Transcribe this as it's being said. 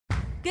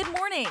Good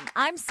morning.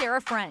 I'm Sarah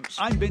French.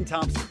 I'm Ben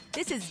Thompson.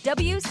 This is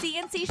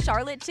WCNC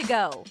Charlotte to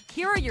go.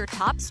 Here are your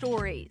top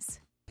stories.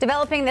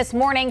 Developing this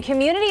morning,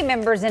 community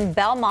members in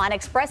Belmont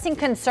expressing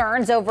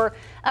concerns over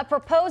a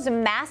proposed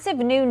massive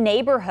new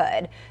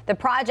neighborhood. The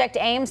project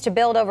aims to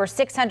build over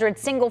 600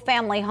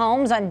 single-family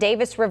homes on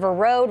Davis River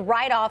Road,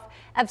 right off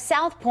of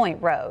South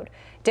Point Road.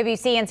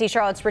 WCNC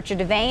Charlotte's Richard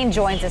Devane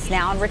joins us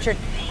now. And Richard,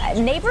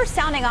 neighbors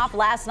sounding off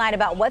last night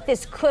about what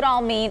this could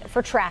all mean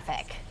for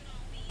traffic.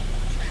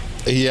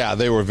 Yeah,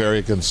 they were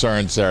very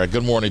concerned, Sarah.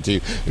 Good morning to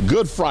you.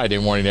 Good Friday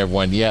morning,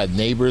 everyone. Yeah,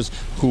 neighbors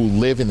who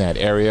live in that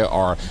area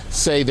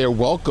say they're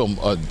welcome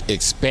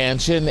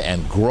expansion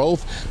and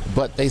growth,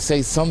 but they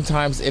say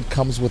sometimes it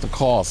comes with a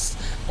cost,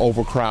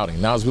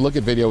 overcrowding. Now, as we look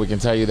at video, we can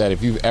tell you that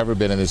if you've ever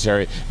been in this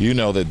area, you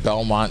know that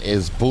Belmont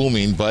is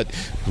booming, but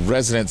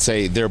residents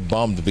say they're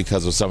bummed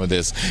because of some of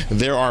this.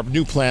 There are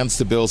new plans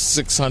to build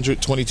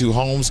 622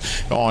 homes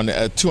on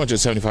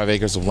 275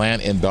 acres of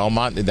land in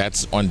Belmont.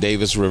 That's on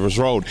Davis Rivers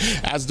Road.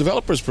 As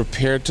developers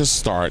prepared to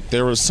start,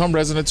 there were some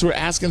residents who were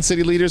asking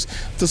city leaders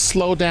to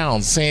slow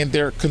down, saying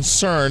they're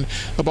concerned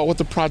about what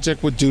the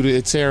project would do to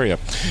its area.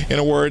 In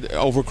a word,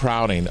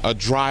 overcrowding. A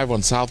drive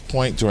on South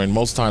Point during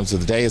most times of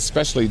the day,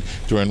 especially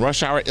during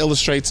rush hour,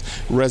 illustrates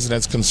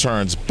residents'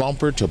 concerns.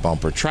 Bumper to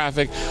bumper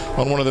traffic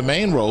on one of the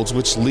main roads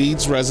which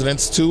leads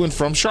residents to and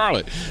from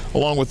Charlotte.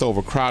 Along with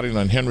overcrowding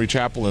on Henry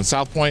Chapel and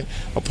South Point,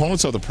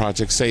 opponents of the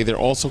project say they're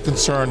also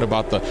concerned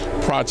about the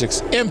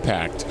project's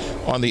impact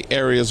on the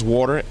area's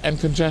water and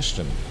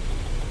congestion.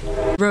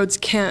 Roads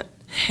can't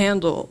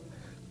handle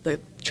the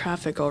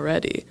traffic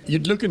already.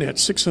 You're looking at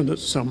 600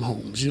 some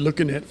homes. You're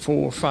looking at 4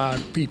 or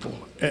 5 people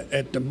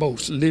at the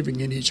most living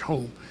in each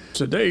home.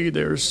 Today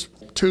there's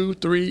 2,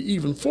 3,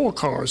 even 4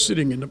 cars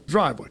sitting in the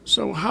driveway.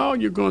 So how are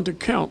you going to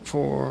count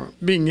for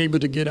being able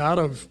to get out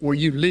of where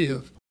you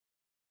live?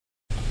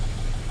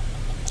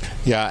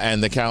 Yeah,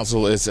 and the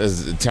council is,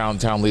 as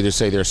town leaders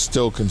say, they're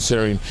still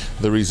considering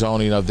the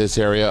rezoning of this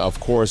area. Of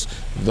course,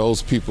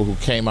 those people who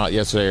came out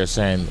yesterday are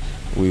saying,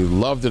 we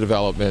love the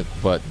development,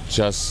 but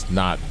just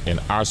not in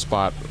our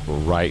spot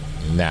right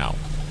now.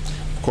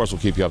 Of course,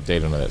 we'll keep you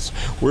updated on this.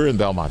 We're in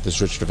Belmont. This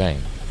is Richard Devane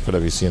for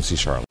WCNC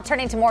Charlotte.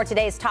 Turning to more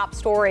today's top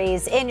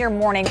stories in your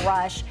morning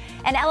rush.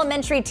 An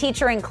elementary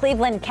teacher in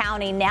Cleveland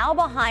County now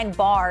behind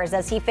bars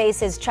as he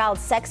faces child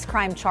sex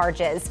crime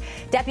charges.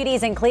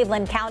 Deputies in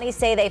Cleveland County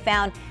say they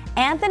found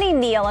Anthony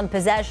Neal in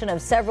possession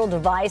of several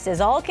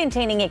devices, all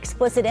containing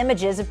explicit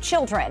images of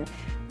children.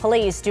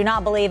 Police do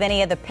not believe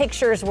any of the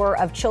pictures were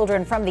of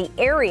children from the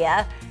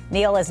area.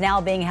 Neal is now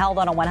being held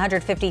on a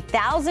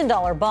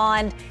 $150,000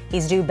 bond.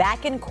 He's due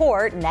back in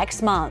court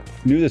next month.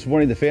 New this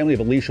morning, the family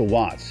of Alicia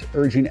Watts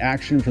urging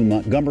action from the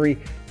Montgomery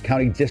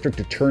County District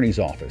Attorney's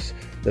Office.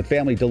 The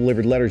family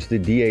delivered letters to the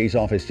DA's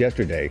office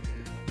yesterday.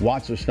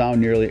 Watts was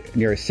found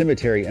near a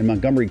cemetery in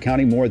Montgomery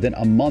County more than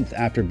a month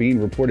after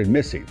being reported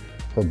missing.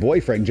 Her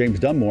boyfriend, James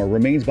Dunmore,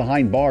 remains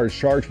behind bars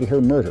charged with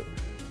her murder.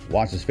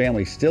 Watts'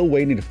 family still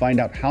waiting to find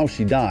out how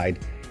she died,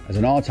 as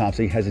an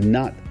autopsy has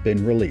not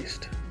been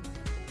released.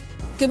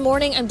 Good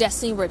morning, I'm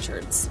Destiny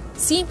Richards.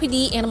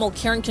 CMPD Animal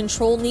Care and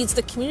Control needs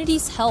the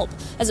community's help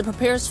as it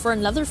prepares for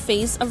another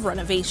phase of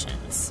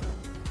renovations.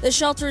 The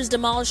shelter is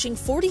demolishing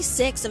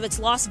 46 of its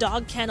lost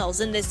dog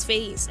kennels in this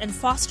phase, and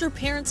foster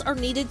parents are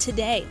needed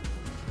today.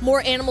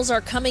 More animals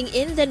are coming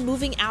in than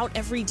moving out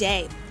every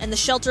day, and the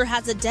shelter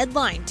has a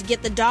deadline to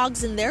get the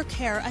dogs in their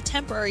care a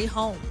temporary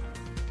home.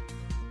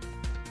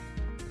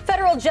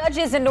 Federal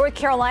judges in North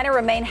Carolina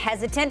remain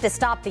hesitant to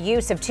stop the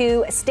use of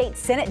 2 state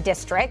Senate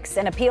districts.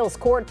 An appeals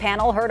court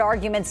panel heard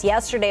arguments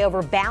yesterday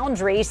over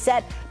boundaries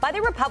set by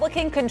the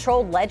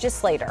Republican-controlled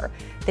legislature.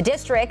 The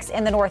districts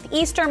in the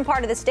northeastern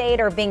part of the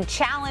state are being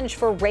challenged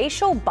for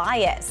racial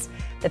bias.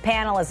 The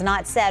panel has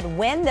not said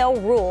when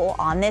they'll rule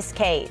on this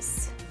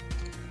case.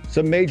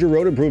 Some major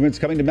road improvements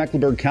coming to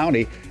Mecklenburg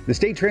County. The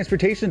State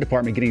Transportation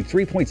Department getting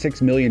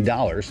 $3.6 million.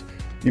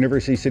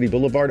 University City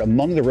Boulevard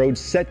among the roads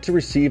set to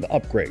receive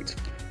upgrades.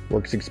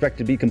 Work's expected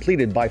to be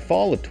completed by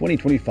fall of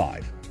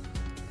 2025.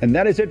 And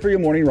that is it for your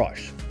morning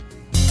rush.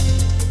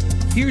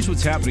 Here's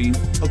what's happening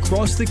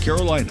across the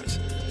Carolinas.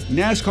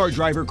 NASCAR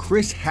driver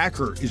Chris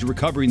Hacker is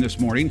recovering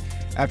this morning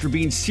after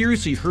being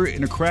seriously hurt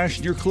in a crash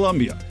near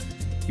Columbia.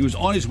 He was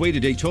on his way to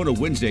Daytona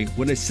Wednesday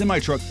when a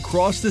semi-truck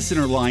crossed the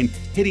center line,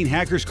 hitting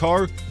Hacker's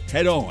car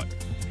head-on.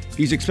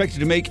 He's expected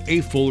to make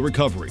a full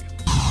recovery.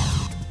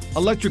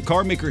 Electric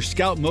car maker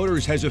Scout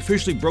Motors has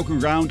officially broken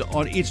ground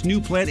on its new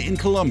plant in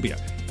Columbia.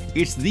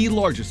 It's the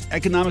largest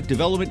economic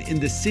development in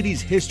the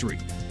city's history.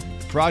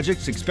 The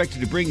project's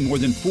expected to bring more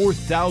than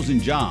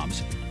 4,000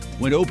 jobs.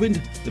 When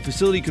opened, the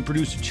facility could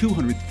produce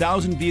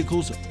 200,000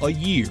 vehicles a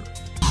year.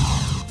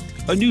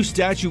 A new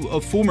statue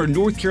of former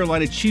North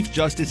Carolina Chief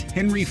Justice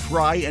Henry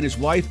Fry and his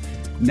wife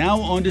now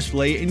on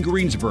display in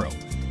Greensboro.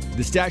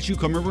 The statue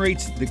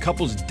commemorates the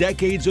couple's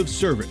decades of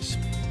service.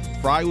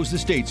 Fry was the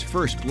state's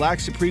first black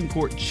Supreme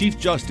Court Chief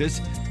Justice,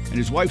 and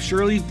his wife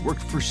Shirley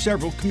worked for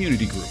several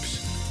community groups.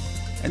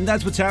 And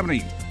that's what's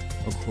happening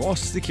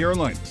across the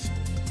Carolinas.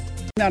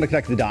 Now to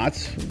connect the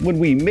dots, when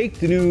we make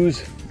the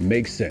news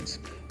make sense.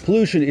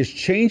 Pollution is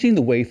changing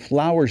the way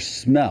flowers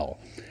smell,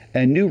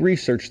 and new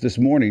research this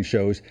morning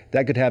shows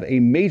that could have a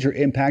major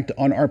impact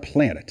on our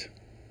planet.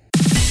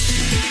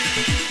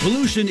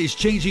 Pollution is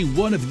changing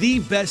one of the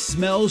best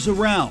smells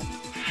around.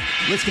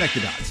 Let's connect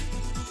the dots.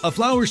 A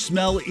flower's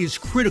smell is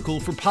critical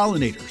for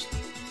pollinators.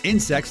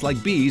 Insects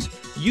like bees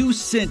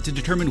use scent to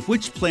determine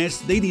which plants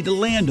they need to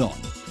land on.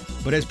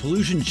 But as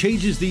pollution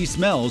changes these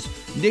smells,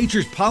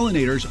 nature's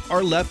pollinators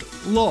are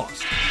left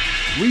lost.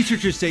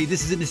 Researchers say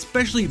this is an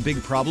especially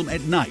big problem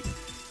at night.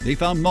 They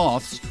found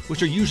moths,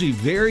 which are usually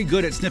very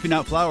good at sniffing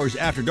out flowers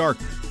after dark,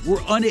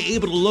 were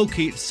unable to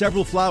locate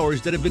several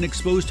flowers that have been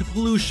exposed to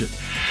pollution.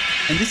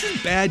 And this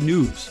is bad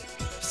news.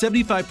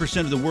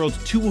 75% of the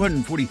world's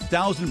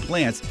 240,000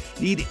 plants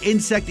need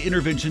insect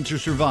intervention to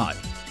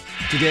survive.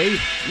 Today,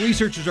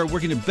 researchers are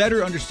working to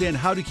better understand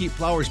how to keep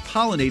flowers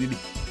pollinated,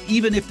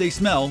 even if they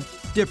smell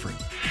different.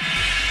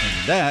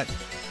 And that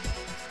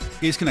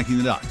is Connecting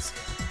the Dots.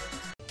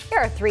 Here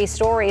are 3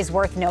 stories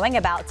worth knowing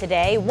about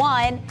today.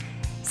 1,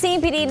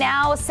 CPD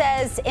now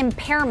says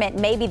impairment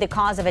may be the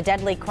cause of a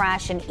deadly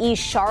crash in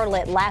East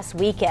Charlotte last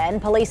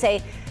weekend. Police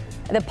say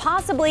the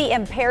possibly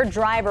impaired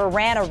driver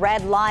ran a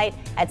red light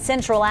at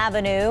Central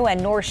Avenue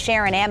and North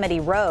Sharon Amity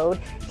Road,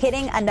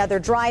 hitting another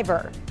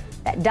driver.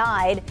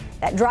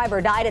 That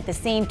driver died at the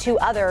scene. 2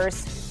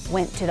 others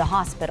went to the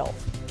hospital.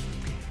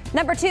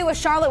 Number 2, a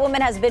Charlotte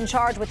woman has been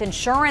charged with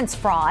insurance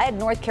fraud.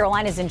 North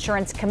Carolina's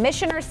insurance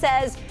commissioner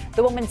says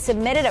the woman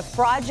submitted a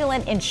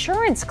fraudulent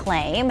insurance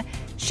claim.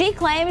 She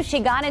claims she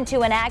got into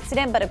an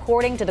accident, but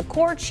according to the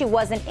court, she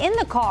wasn't in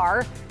the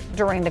car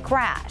during the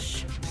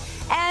crash.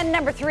 And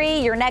number 3,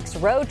 your next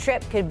road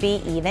trip could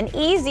be even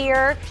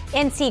easier.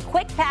 NC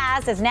Quick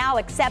Pass is now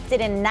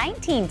accepted in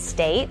 19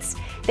 states.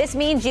 This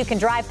means you can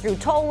drive through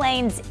toll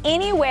lanes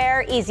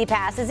anywhere Easy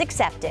Pass is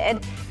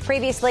accepted.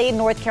 Previously,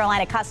 North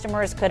Carolina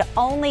customers could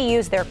only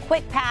use their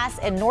Quick Pass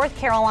in North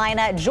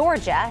Carolina,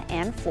 Georgia,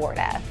 and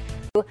Florida.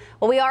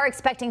 Well, we are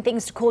expecting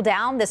things to cool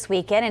down this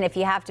weekend, and if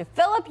you have to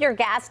fill up your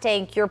gas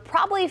tank, you're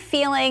probably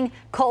feeling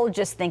cold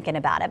just thinking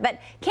about it. But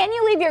can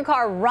you leave your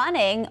car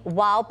running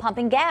while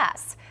pumping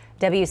gas?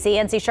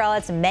 WCNC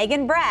Charlotte's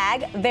Megan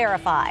Bragg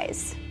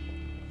verifies.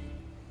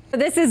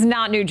 This is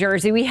not New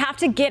Jersey. We have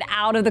to get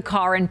out of the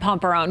car and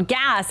pump our own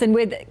gas. And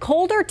with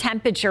colder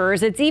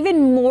temperatures, it's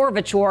even more of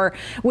a chore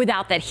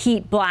without that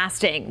heat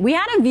blasting. We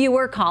had a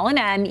viewer, Colin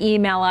M.,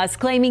 email us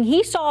claiming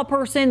he saw a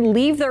person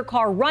leave their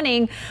car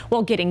running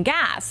while getting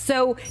gas.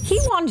 So he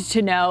wanted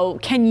to know,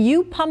 can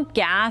you pump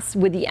gas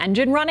with the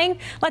engine running?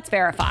 Let's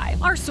verify.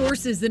 Our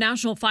source is the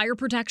National Fire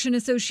Protection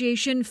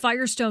Association,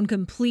 Firestone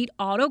Complete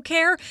Auto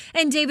Care,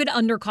 and David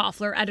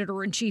Underkoffler,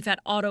 editor-in-chief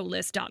at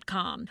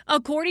Autolist.com.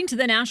 According to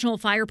the National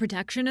Fire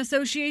Protection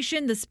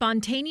Association, the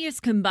spontaneous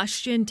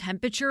combustion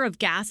temperature of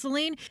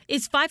gasoline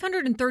is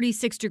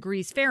 536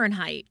 degrees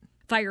Fahrenheit.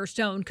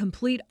 Firestone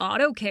Complete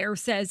Auto Care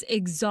says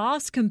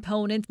exhaust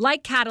components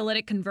like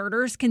catalytic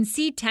converters can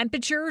see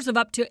temperatures of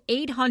up to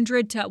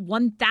 800 to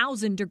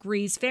 1,000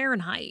 degrees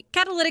Fahrenheit.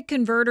 Catalytic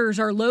converters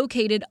are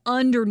located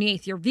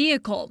underneath your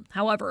vehicle.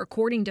 However,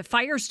 according to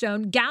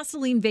Firestone,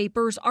 gasoline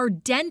vapors are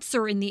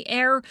denser in the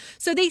air,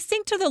 so they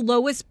sink to the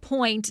lowest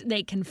point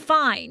they can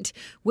find,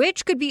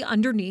 which could be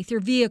underneath your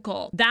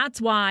vehicle. That's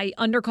why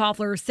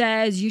Underkoffler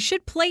says you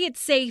should play it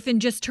safe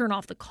and just turn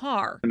off the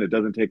car. And it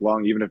doesn't take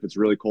long, even if it's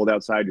really cold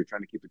outside, you're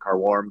trying to keep the car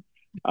warm.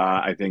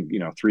 I think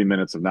 3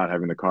 minutes of not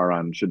having the car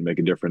on shouldn't make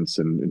a difference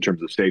in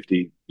terms of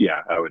safety.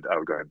 Yeah, I would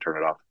go ahead and turn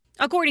it off.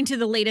 According to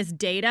the latest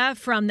data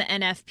from the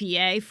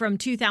NFPA from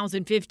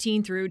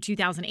 2015 through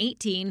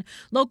 2018,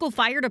 local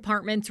fire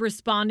departments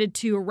responded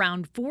to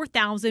around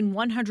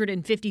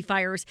 4,150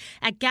 fires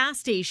at gas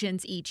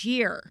stations each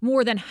year.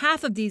 More than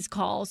half of these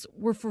calls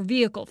were for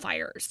vehicle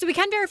fires. So we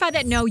can verify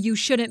that no, you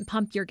shouldn't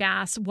pump your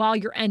gas while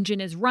your engine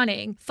is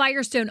running.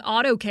 Firestone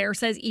Auto Care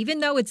says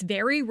even though it's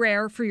very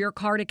rare for your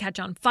car to catch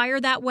on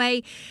fire that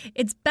way,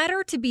 it's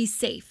better to be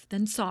safe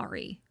than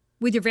sorry.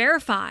 With your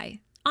Verify,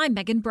 I'm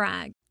Megan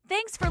Bragg.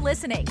 Thanks for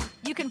listening.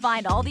 You can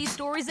find all these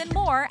stories and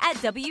more at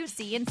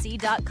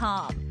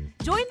WCNC.com.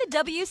 Join the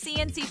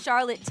WCNC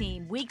Charlotte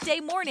team weekday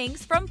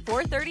mornings from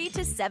 4:30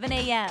 to 7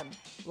 a.m.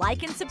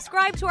 Like and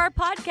subscribe to our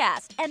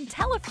podcast and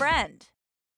tell a friend.